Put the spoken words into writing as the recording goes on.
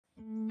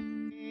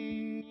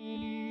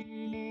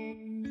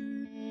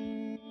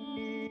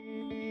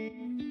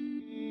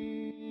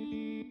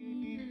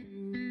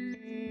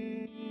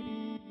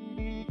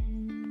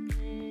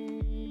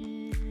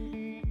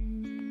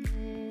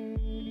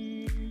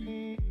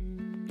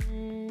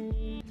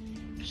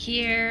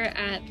Here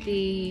at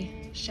the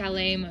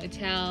Chalet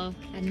Motel,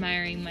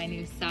 admiring my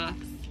new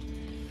socks.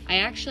 I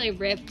actually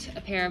ripped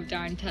a pair of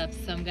Darn Toughs,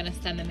 so I'm gonna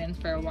send them in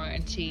for a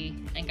warranty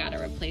and got a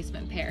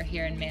replacement pair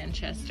here in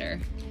Manchester.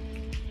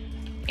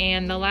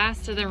 And the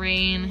last of the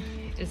rain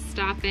is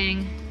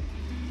stopping,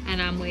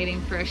 and I'm waiting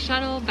for a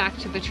shuttle back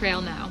to the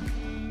trail now.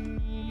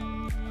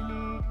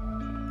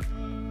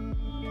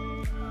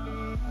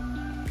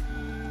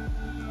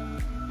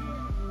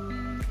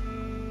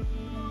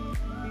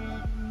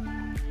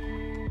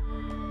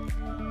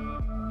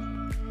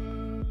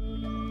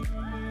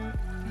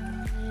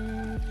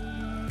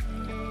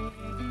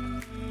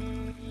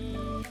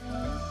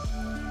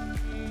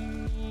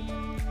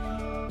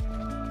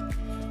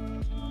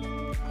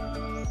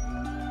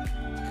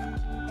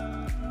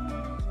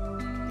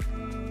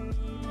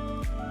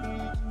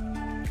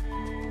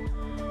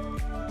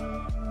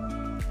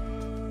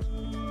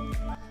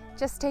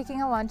 Just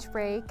taking a lunch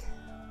break.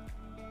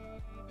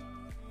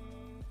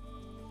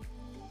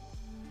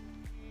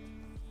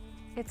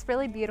 It's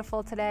really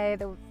beautiful today.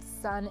 The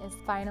sun is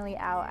finally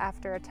out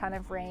after a ton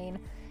of rain.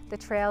 The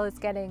trail is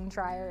getting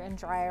drier and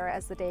drier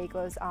as the day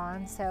goes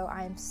on, so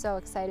I'm so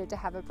excited to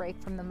have a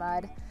break from the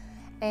mud.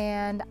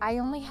 And I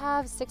only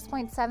have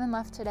 6.7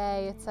 left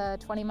today. It's a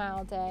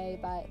 20-mile day,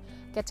 but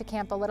get to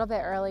camp a little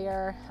bit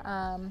earlier.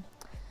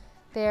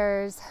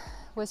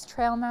 Was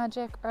trail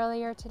magic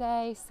earlier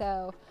today,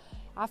 so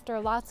after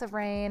lots of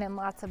rain and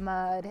lots of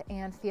mud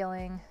and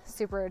feeling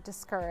super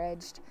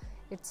discouraged,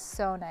 it's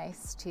so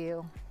nice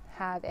to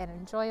have an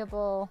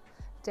enjoyable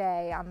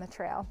day on the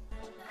trail.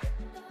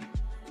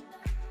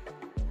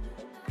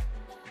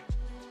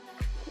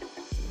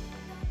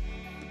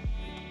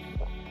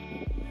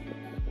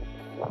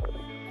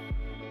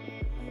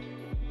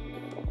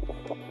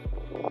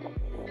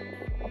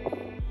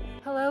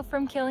 Hello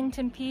from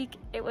Killington Peak.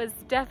 It was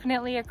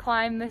definitely a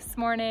climb this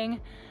morning.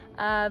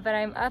 But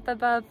I'm up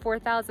above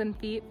 4,000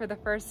 feet for the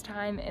first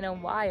time in a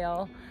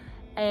while,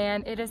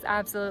 and it is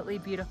absolutely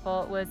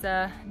beautiful. It was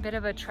a bit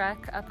of a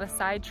trek up a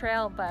side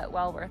trail, but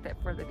well worth it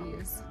for the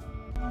views.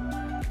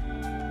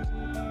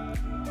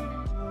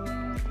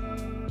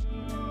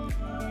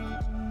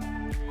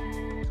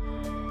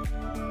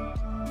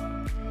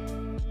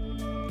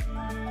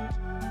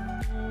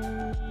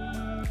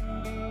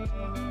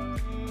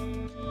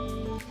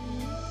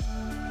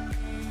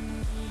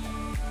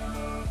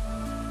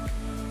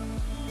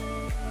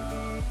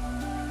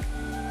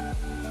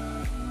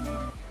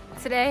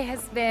 Today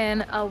has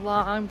been a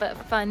long but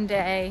fun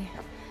day.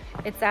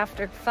 It's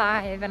after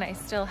 5 and I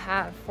still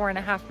have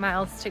 4.5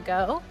 miles to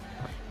go,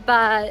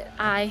 but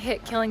I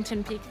hit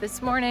Killington Peak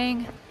this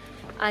morning.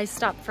 I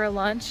stopped for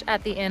lunch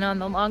at the inn on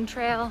the long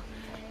trail,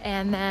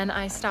 and then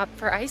I stopped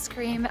for ice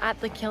cream at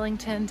the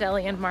Killington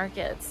Deli and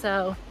Market.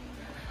 So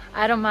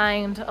I don't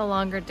mind a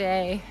longer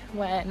day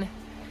when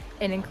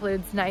it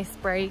includes nice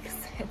breaks.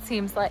 It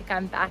seems like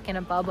I'm back in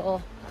a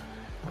bubble,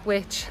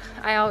 which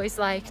I always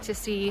like to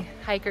see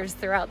hikers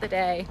throughout the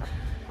day.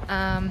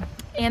 And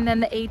then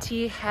the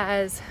AT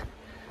has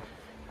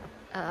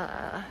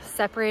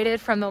separated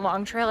from the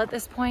long trail at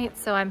this point,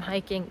 so I'm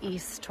hiking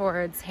east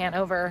towards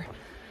Hanover.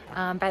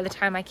 By the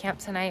time I camp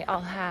tonight, I'll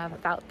have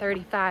about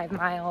 35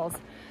 miles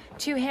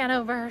to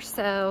Hanover,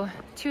 so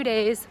 2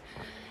 days,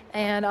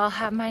 and I'll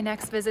have my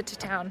next visit to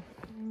town.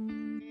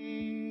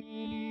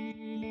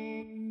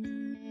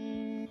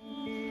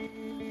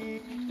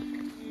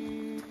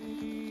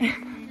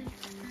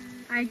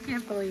 I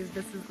can't believe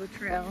this is the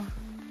trail.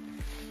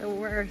 The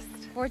worst.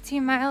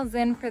 14 miles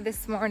in for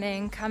this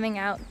morning, coming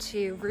out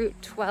to Route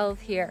 12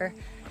 here,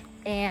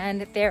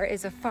 and there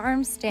is a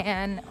farm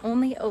stand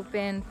only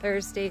open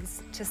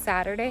Thursdays to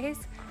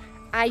Saturdays.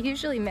 I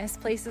usually miss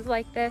places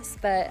like this,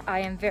 but I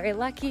am very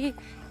lucky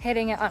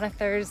hitting it on a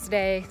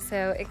Thursday,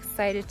 so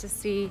excited to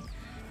see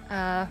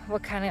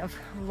what kind of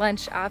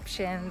lunch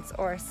options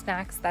or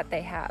snacks that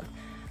they have.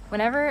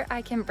 Whenever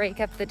I can break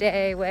up the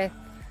day with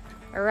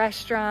a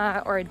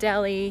restaurant or a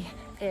deli,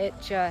 it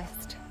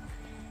just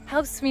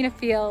helps me to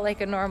feel like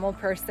a normal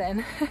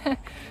person.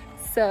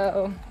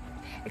 So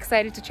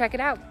excited to check it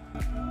out.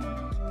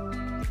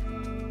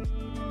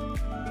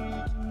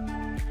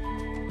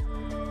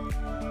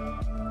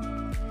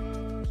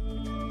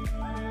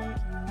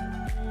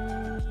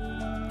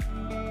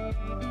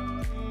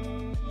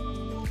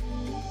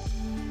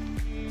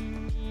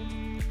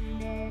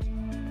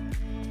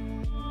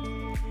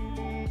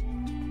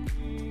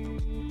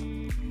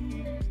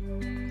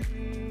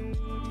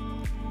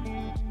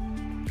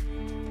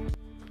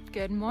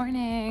 Good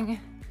morning.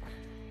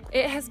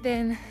 It has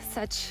been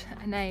such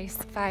a nice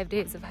 5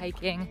 days of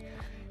hiking.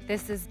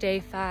 This is day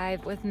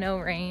 5 with no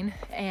rain,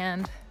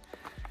 and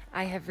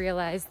I have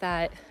realized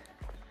that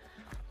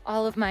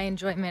all of my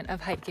enjoyment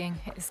of hiking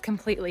is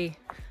completely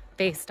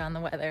based on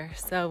the weather.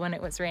 So when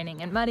it was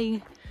raining and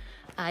muddy,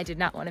 I did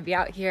not want to be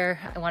out here.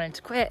 I wanted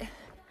to quit.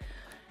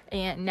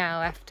 And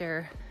now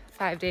after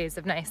 5 days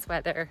of nice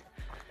weather,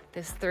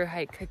 this through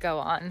hike could go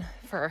on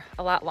for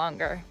a lot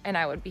longer, and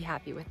I would be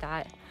happy with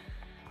that.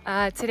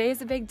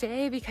 Today's a big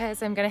day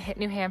because I'm gonna hit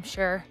New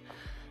Hampshire.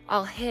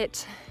 I'll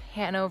hit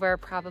Hanover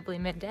probably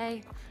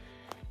midday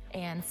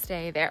and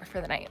stay there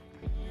for the night.